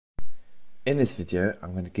In this video,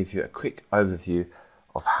 I'm going to give you a quick overview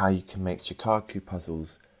of how you can make Shikaku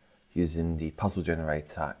puzzles using the puzzle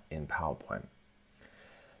generator in PowerPoint.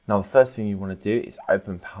 Now, the first thing you want to do is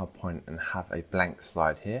open PowerPoint and have a blank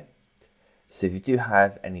slide here. So if you do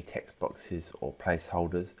have any text boxes or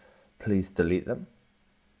placeholders, please delete them.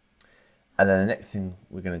 And then the next thing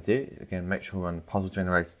we're going to do is, again, make sure we're on the puzzle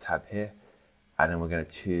generator tab here, and then we're going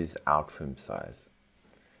to choose our trim size.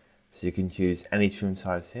 So you can choose any trim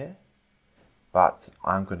size here, but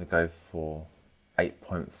I'm going to go for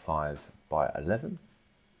 8.5 by 11.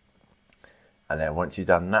 And then once you've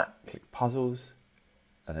done that, click Puzzles,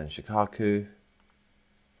 and then Shikaku.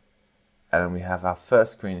 And then we have our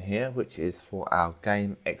first screen here, which is for our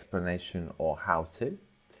game explanation or how to.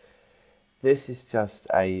 This is just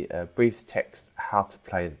a brief text how to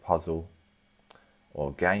play the puzzle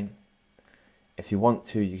or game. If you want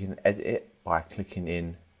to, you can edit it by clicking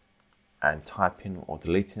in and typing or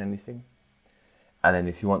deleting anything. And then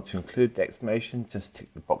if you want to include the explanation, just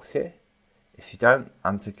tick the box here. If you don't,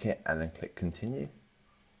 untick it and then click continue.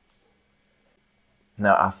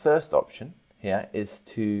 Now our first option here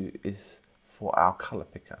is for our color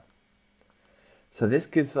picker. So this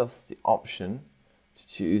gives us the option to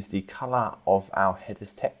choose the color of our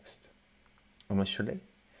header's text initially.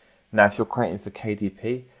 Now if you're creating for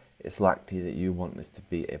KDP, it's likely that you want this to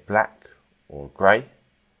be a black or grey.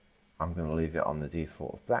 I'm going to leave it on the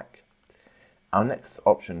default of black. Our next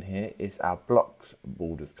option here is our blocks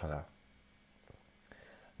borders color.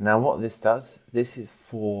 Now what this does, this is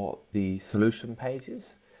for the solution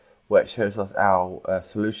pages, where it shows us our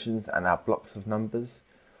solutions and our blocks of numbers.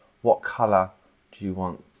 What color do you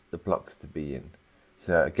want the blocks to be in?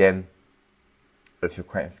 So again, if you're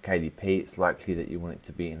creating for KDP, it's likely that you want it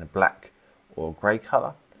to be in a black or grey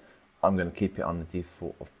color. I'm going to keep it on the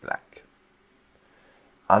default of black.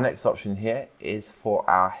 Our next option here is for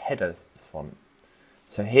our header font.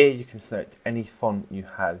 So here you can select any font you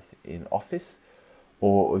have in Office,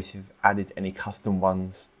 or if you've added any custom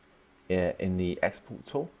ones in the export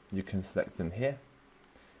tool, you can select them here.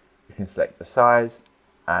 You can select the size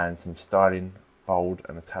and some styling, bold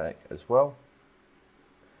and italic as well.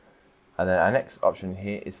 And then our next option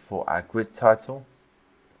here is for our grid title.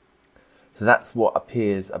 So that's what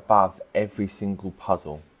appears above every single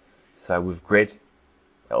puzzle. So with grid,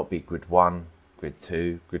 it'll be grid 1, grid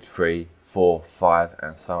 2, grid 3, 4, 5,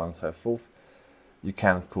 and so on and so forth. You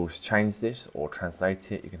can, of course, change this or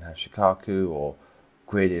translate it. You can have Shikaku or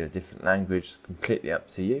grid in a different language, completely up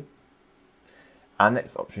to you. Our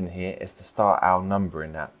next option here is to start our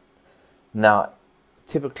numbering app. Now,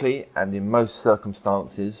 typically, and in most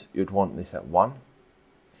circumstances, you'd want this at 1.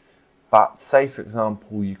 But say, for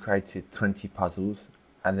example, you created 20 puzzles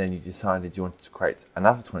and then you decided you wanted to create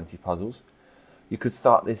another 20 puzzles. You could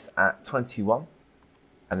start this at 21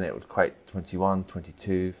 and then it would create 21,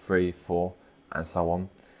 22, 3, 4 and so on.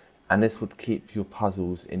 And this would keep your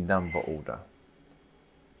puzzles in number order.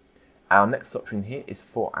 Our next option here is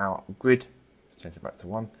for our grid, let's change it back to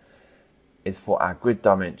 1, is for our grid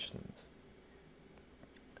dimensions.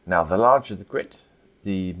 Now the larger the grid,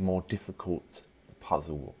 the more difficult the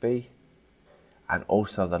puzzle will be. And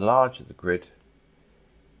also the larger the grid,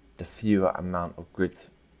 the fewer amount of grids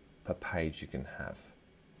per page you can have.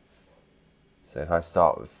 So if I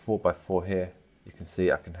start with 4x4 here, you can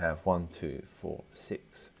see I can have 1, 2, 4,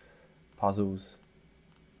 6 puzzles.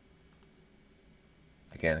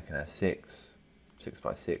 Again, I can have 6,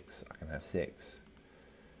 6x6, I can have 6,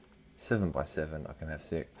 7x7, I can have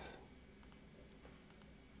 6,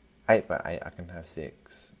 8x8, I can have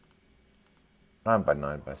 6,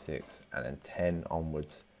 9x9x6, and then 10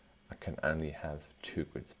 onwards, I can only have 2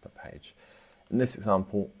 grids per page. In this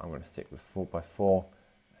example, I'm going to stick with 4x4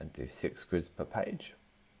 and do 6 grids per page.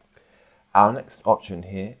 Our next option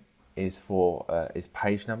here is for is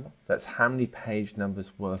page number. That's how many page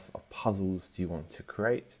numbers worth of puzzles do you want to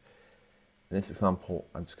create. In this example,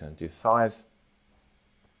 I'm just going to do 5.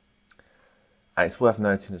 And it's worth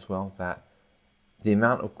noting as well that the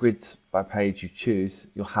amount of grids by page you choose,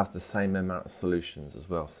 you'll have the same amount of solutions as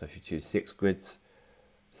well. So if you choose 6 grids,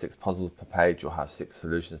 6 puzzles per page, you'll have 6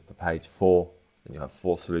 solutions per page. 4, then you'll have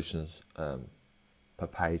 4 solutions per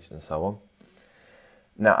page, and so on.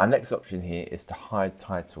 Now our next option here is to hide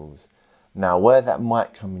titles. Now where that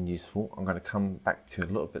might come in useful, I'm going to come back to a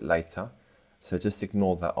little bit later. So just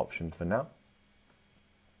ignore that option for now.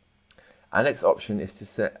 Our next option is to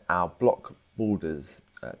set our block borders.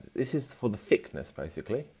 This is for the thickness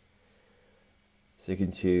basically. So you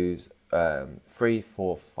can choose 3,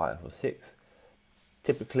 4, 5 or 6.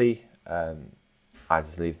 Typically I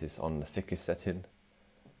just leave this on the thickest setting.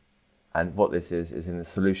 And what this is in the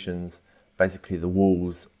solutions, basically the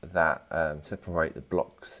walls that separate the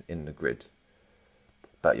blocks in the grid.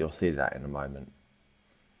 But you'll see that in a moment.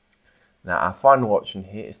 Now our final option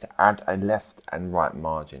here is to add a left and right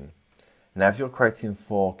margin. Now if you're creating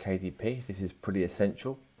for KDP, this is pretty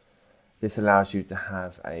essential. This allows you to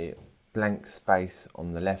have a blank space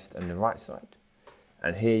on the left and the right side.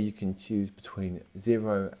 And here you can choose between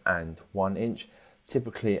 0 and 1 inch.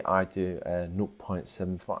 Typically I do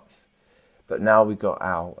 0.75. But now we've got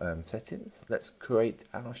our settings, let's create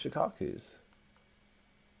our Shikakus.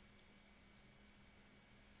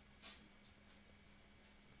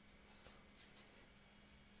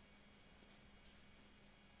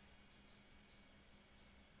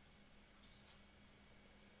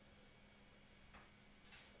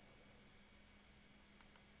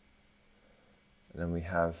 And then we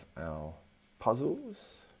have our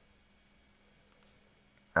puzzles,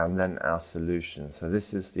 and then our solution. So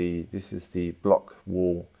this is the block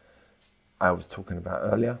wall I was talking about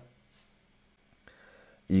earlier.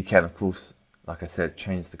 You can, of course, like I said,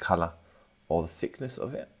 change the color or the thickness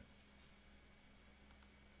of it.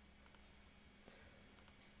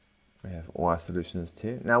 We have all our solutions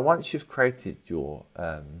too. Now, once you've created your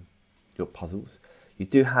puzzles, you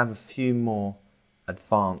do have a few more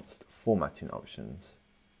advanced formatting options.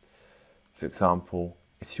 For example,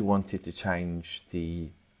 if you wanted to change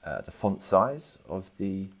the font size of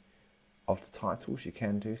the titles, you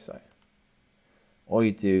can do so. All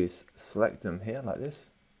you do is select them here like this,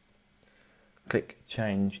 click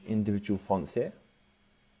change individual fonts here,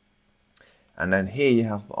 and then here you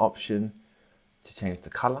have the option to change the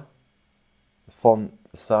color, the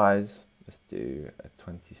font, the size. Let's do a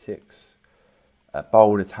 26.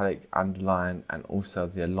 Bold, italic, underline, and also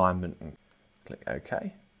the alignment, and click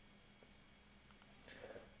OK.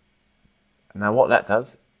 Now what that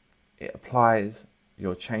does, it applies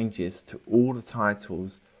your changes to all the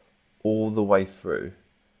titles all the way through,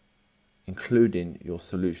 including your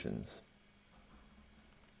solutions.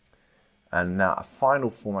 And now a final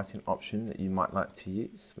formatting option that you might like to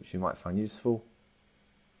use, which you might find useful,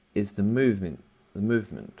 is the movement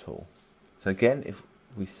tool. So again, if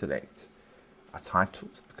we select our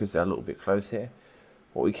titles, because they're a little bit close here,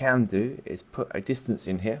 what we can do is put a distance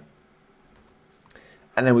in here,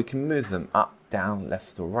 and then we can move them up, down,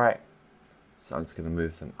 left or right. So I'm just going to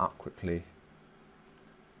move them up quickly,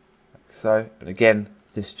 like so. And again,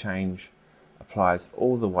 this change applies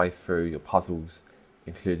all the way through your puzzles,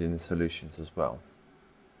 including the solutions as well.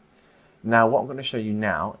 Now what I'm going to show you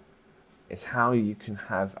now is how you can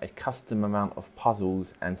have a custom amount of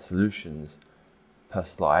puzzles and solutions per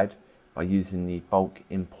slide by using the bulk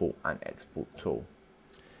import and export tool.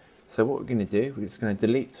 So what we're going to do, we're just going to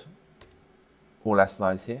delete all our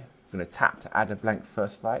slides here. We're going to tap to add a blank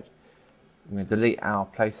first slide. I'm going to delete our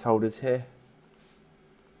placeholders here,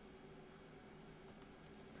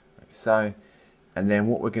 like so. And then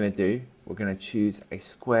what we're going to do, we're going to choose a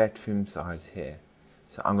square trim size here.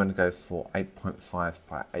 So I'm going to go for 8.5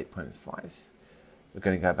 by 8.5. We're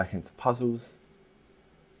going to go back into puzzles,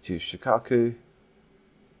 choose Shikaku.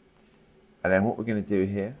 And then what we're going to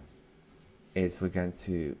do here is we're going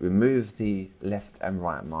to remove the left and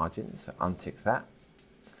right margins, so untick that.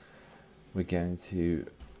 We're going to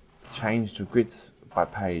change the grids by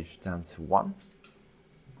page down to 1.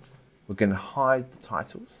 We're going to hide the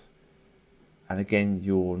titles. And again,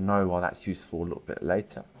 you'll know why that's useful a little bit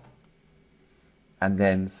later. And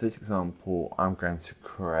then for this example, I'm going to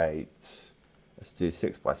create, let's do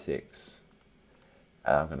 6 by 6.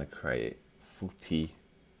 And I'm going to create 40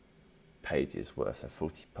 pages worth, so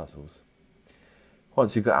 40 puzzles.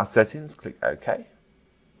 Once we've got our settings, click OK.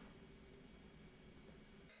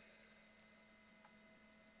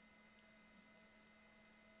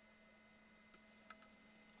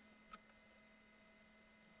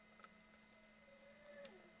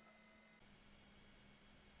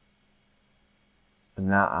 And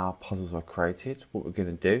now our puzzles are created. What we're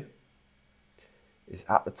going to do is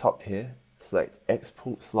at the top here, select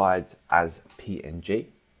export slides as PNG.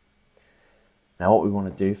 Now what we want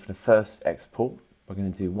to do for the first export, we're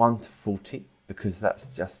going to do 1 to 40 because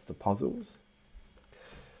that's just the puzzles.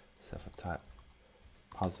 So if I type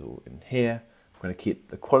puzzle in here, I'm going to keep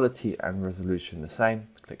the quality and resolution the same.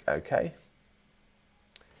 Click OK.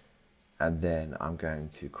 And then I'm going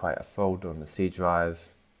to create a folder on the C drive.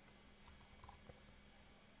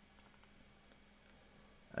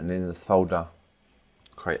 And in this folder,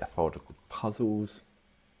 create a folder called puzzles.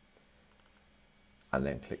 And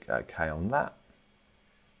then click OK on that.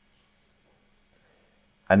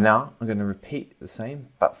 And now I'm going to repeat the same,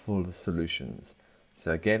 but for the solutions.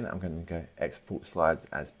 So again, I'm going to go export slides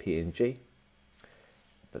as PNG.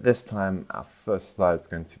 But this time our first slide is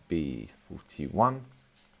going to be 41.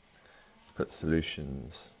 Put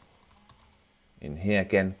solutions in here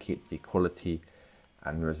again, keep the quality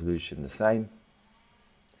and resolution the same.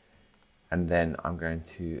 And then I'm going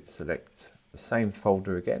to select the same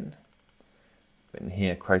folder again. But in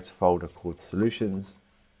here, create a folder called solutions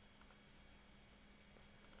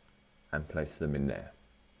and place them in there.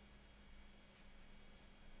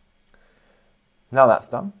 Now that's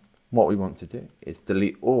done, what we want to do is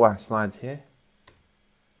delete all our slides here.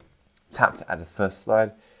 Tap to add a first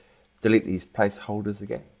slide, delete these placeholders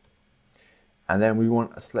again. And then we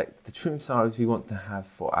want to select the trim size we want to have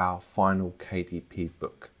for our final KDP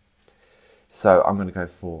book. So I'm going to go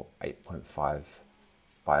for 8.5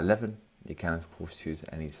 by 11. You can of course choose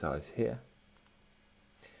any size here.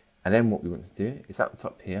 And then what we want to do is at the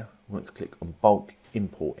top here, we want to click on bulk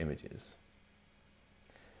import images.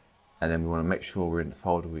 And then we want to make sure we're in the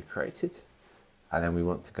folder we created. And then we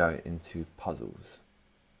want to go into puzzles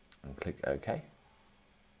and click OK.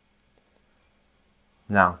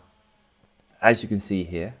 Now, as you can see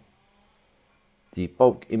here, the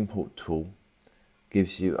bulk import tool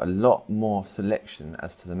gives you a lot more selection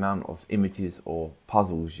as to the amount of images or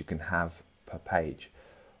puzzles you can have per page,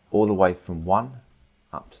 all the way from 1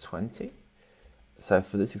 up to 20. So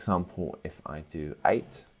for this example, if I do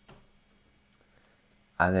 8,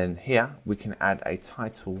 and then here we can add a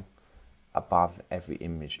title above every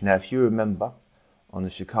image. Now if you remember, on the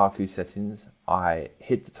Shikaku settings, I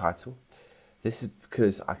hid the title. This is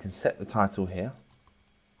because I can set the title here,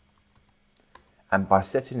 and by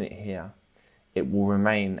setting it here, it will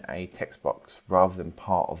remain a text box rather than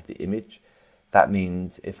part of the image. That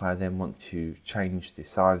means if I then want to change the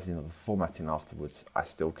sizing or the formatting afterwards, I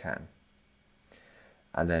still can.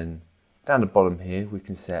 And then down the bottom here, we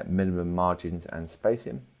can set minimum margins and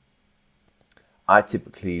spacing. I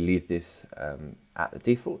typically leave this at the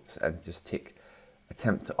defaults and just tick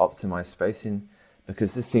attempt to optimize spacing,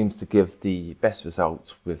 because this seems to give the best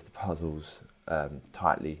results with the puzzles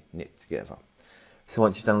tightly knit together. So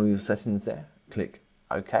once you've done all your settings there, click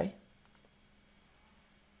OK.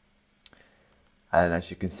 And as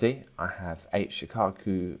you can see, I have 8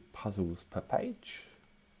 Shikaku puzzles per page.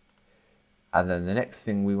 And then the next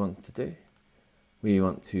thing we want to do, we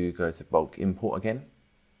want to go to bulk import again,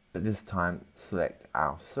 but this time select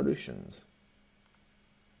our solutions.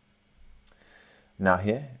 Now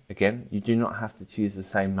here, again, you do not have to choose the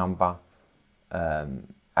same number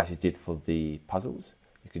as you did for the puzzles.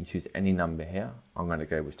 You can choose any number here. I'm going to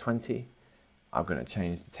go with 20. I'm going to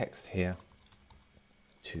change the text here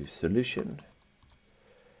to solution.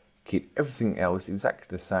 Keep everything else exactly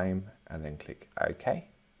the same and then click OK.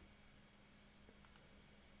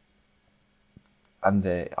 And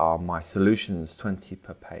there are my solutions, 20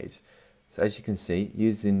 per page. So as you can see,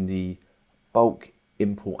 using the bulk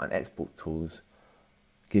import and export tools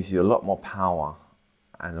gives you a lot more power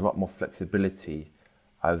and a lot more flexibility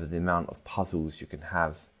over the amount of puzzles you can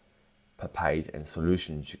have per page and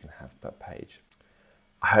solutions you can have per page.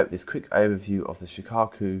 I hope this quick overview of the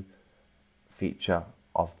Shikaku feature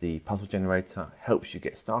of the puzzle generator helps you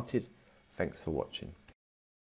get started. Thanks for watching.